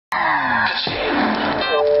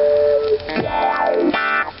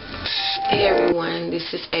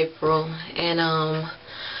This is April, and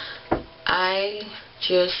I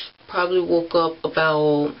just probably woke up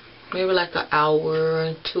about maybe like an hour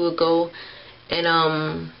or two ago, and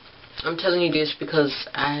I'm telling you this because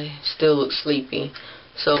I still look sleepy,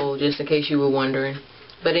 so just in case you were wondering.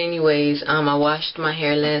 But anyways, I washed my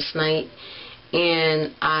hair last night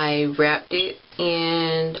and I wrapped it,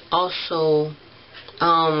 and also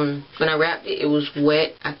when I wrapped it, it was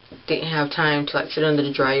wet. I didn't have time to like sit under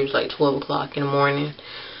the dryer. It was like 12 o'clock in the morning.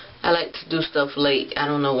 I like to do stuff late. I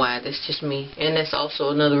don't know why. That's just me. And that's also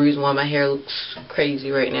another reason why my hair looks crazy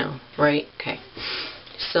right now. Right? Okay.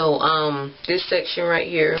 So, this section right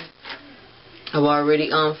here, I've already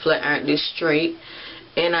flat ironed this straight.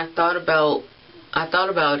 And I thought about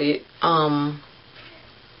it. I'm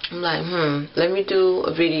like, let me do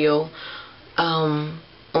a video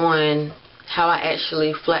on how I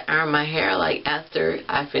actually flat iron my hair, like after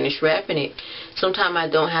I finish wrapping it. Sometimes I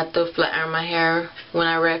don't have to flat iron my hair when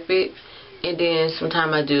I wrap it, and then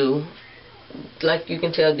sometimes I do. Like you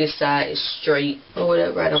can tell, this side is straight or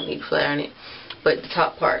whatever. I don't need to flat iron it, but the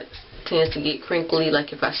top part tends to get crinkly,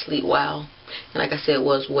 like if I sleep well. And like I said, it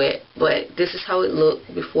was wet, but this is how it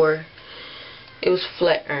looked before it was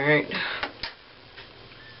flat ironed.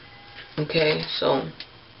 Okay, so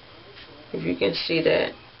if you can see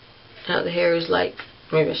that, how the hair is like,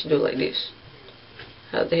 maybe I should do it like this,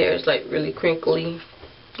 how the hair is like really crinkly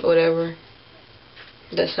or whatever.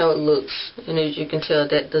 That's how it looks, and as you can tell,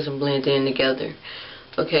 that doesn't blend in together.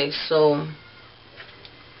 Okay, so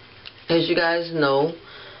as you guys know,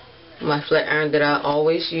 my flat iron that I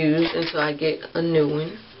always use until I get a new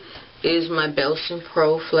one is my Belson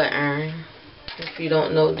Pro flat iron. If you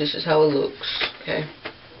don't know, this is how it looks. Okay,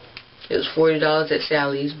 it was $40 at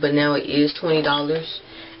Sally's, but now it is $20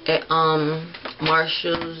 at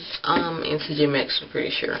Marshall's and TJ Maxx, I'm pretty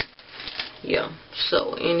sure. Yeah.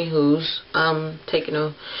 So anywho's, I'm taking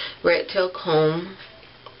a rat tail comb,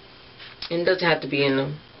 and it doesn't have to be in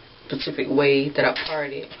a specific way that I part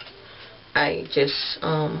it. I just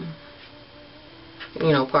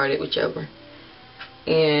part it whichever,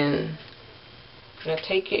 and I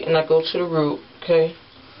take it and I go to the root. Okay,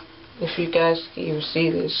 if you guys can even see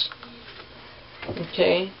this.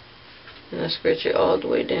 Okay, and I scratch it all the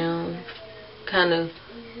way down, kind of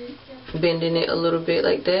bending it a little bit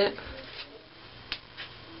like that,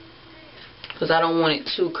 because I don't want it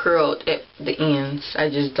too curled at the ends. I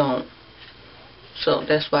just don't. So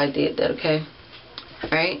that's why I did that. Okay,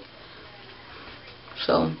 alright,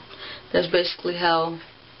 so that's basically how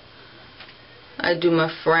I do my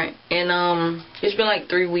front. And it's been like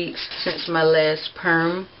 3 weeks since my last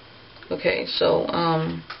perm. Okay, so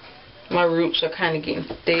my roots are kind of getting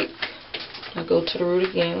thick. I go to the root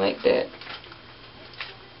again like that.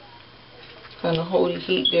 Kind of hold the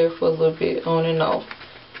heat there for a little bit, on and off,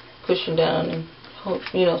 pushing down and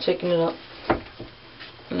taking it up.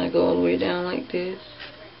 And I go all the way down like this.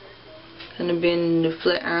 Kind of bend the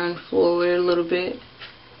flat iron forward a little bit.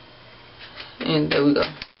 And there we go.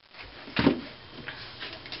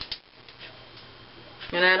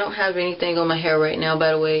 And I don't have anything on my hair right now,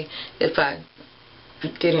 by the way, if I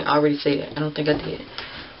didn't already say that. I don't think I did.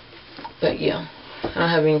 But yeah, I don't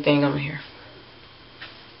have anything on my hair.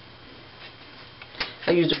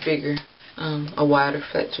 I use a bigger, a wider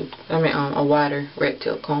flat tooth, a wider rat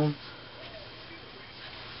tail comb.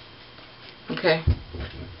 Okay.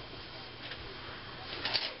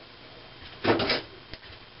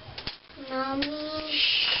 Mommy.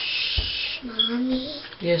 Shh. Mommy.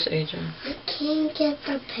 Yes, Adrian. I can't get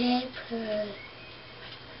the paper.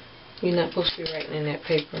 You're not supposed to be writing in that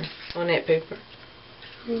paper. On that paper.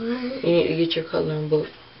 What? You need to get your coloring book.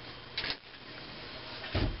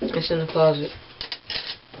 It's in the closet.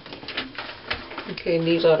 Okay,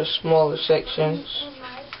 these are the smaller sections. In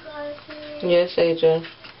my closet? Yes, Adrian. Is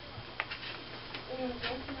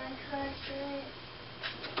this my closet?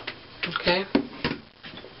 Okay.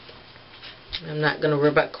 I'm not going to worry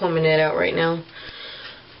about combing that out right now.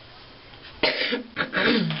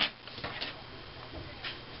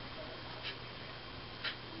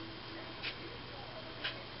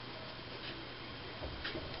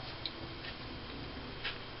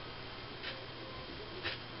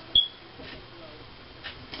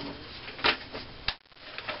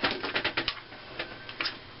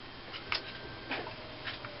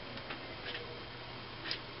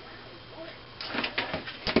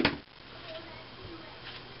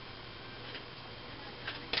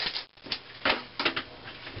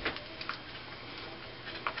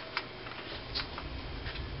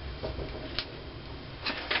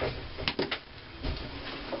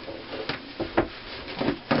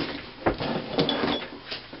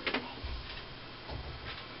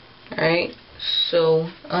 Alright, So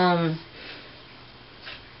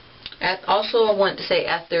also I want to say,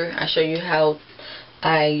 after I show you how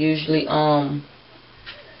I usually also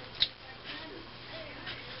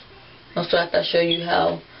after I show you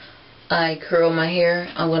how I curl my hair,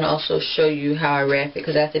 I'm going to also show you how I wrap it,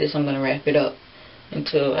 because after this I'm going to wrap it up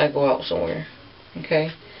until I go out somewhere.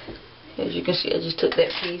 Okay, as you can see, I just took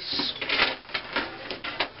that piece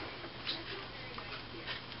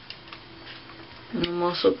and I'm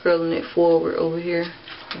also curling it forward over here.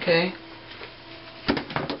 Okay,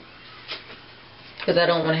 because I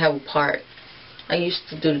don't want to have a part. I used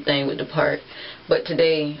to do the thing with the part, but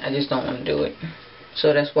today I just don't want to do it.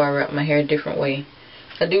 So that's why I wrap my hair a different way.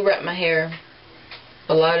 I do wrap my hair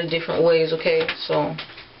a lot of different ways, okay? So,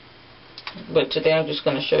 but today I'm just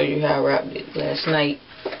going to show you how I wrapped it last night.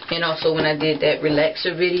 And also when I did that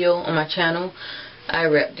relaxer video on my channel, I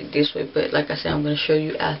wrapped it this way. But like I said, I'm going to show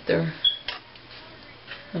you after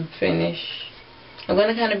I'm finished. I'm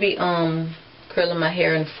going to kind of be curling my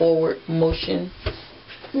hair in forward motion.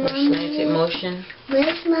 Or slanted motion.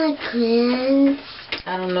 Where's my cleanse?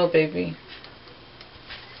 I don't know, baby.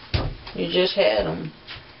 You just had them.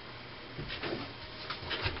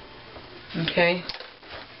 Okay.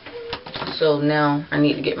 So now I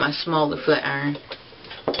need to get my smaller flat iron,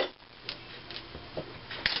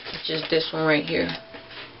 which is this one right here.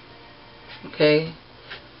 Okay.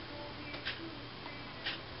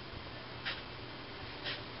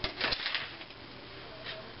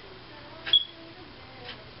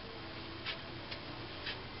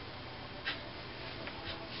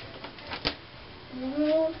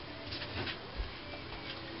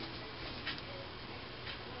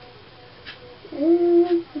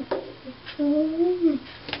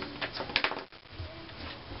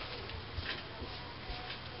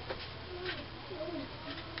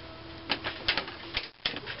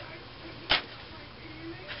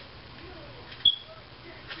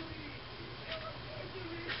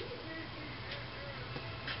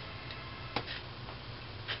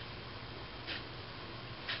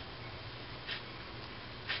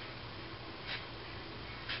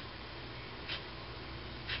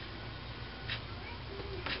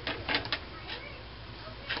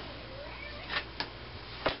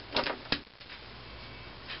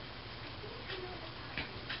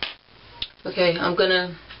 Okay, I'm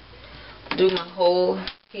gonna do my whole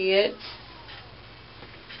head,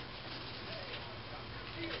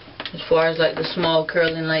 as far as like the small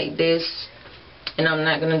curling like this, and I'm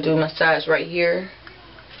not gonna do my sides right here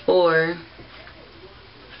or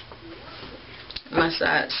my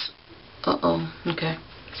sides okay,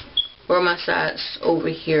 or my sides over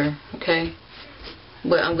here. Okay,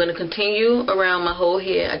 but I'm gonna continue around my whole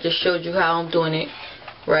head. I just showed you how I'm doing it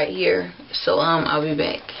right here, so I'll be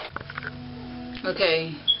back.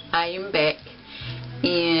 Okay, I am back,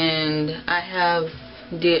 and I have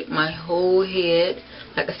did my whole head.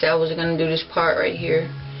 Like I said, I was gonna do this part right here.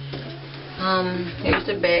 Here's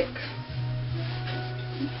the back,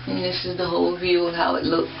 and this is the whole view of how it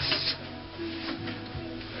looks.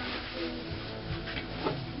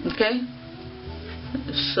 Okay,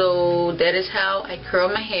 so that is how I curl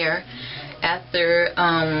my hair after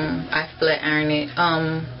I flat iron it.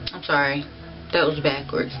 I'm sorry, that was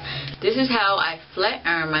backwards. This is how I flat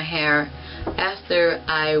iron my hair after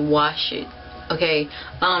I wash it. Okay,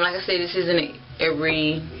 like I said, this isn't an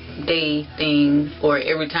everyday thing or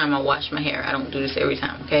every time I wash my hair. I don't do this every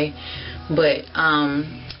time, okay? But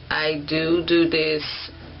I do this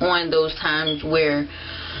on those times where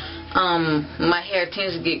my hair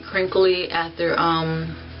tends to get crinkly after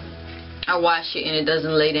I wash it and it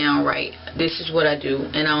doesn't lay down right. This is what I do,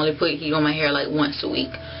 and I only put heat on my hair like once a week,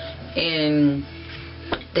 and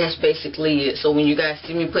that's basically it. So when you guys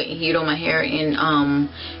see me putting heat on my hair in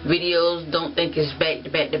videos, don't think it's back to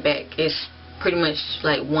back to back. It's pretty much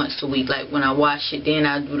like once a week. Like when I wash it, then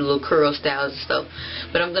I do the little curl styles and stuff.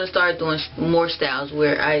 But I'm gonna start doing more styles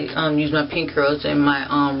where I use my pin curls and my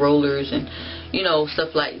rollers and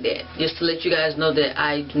stuff like that, just to let you guys know that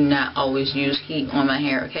I do not always use heat on my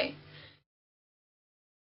hair. Okay.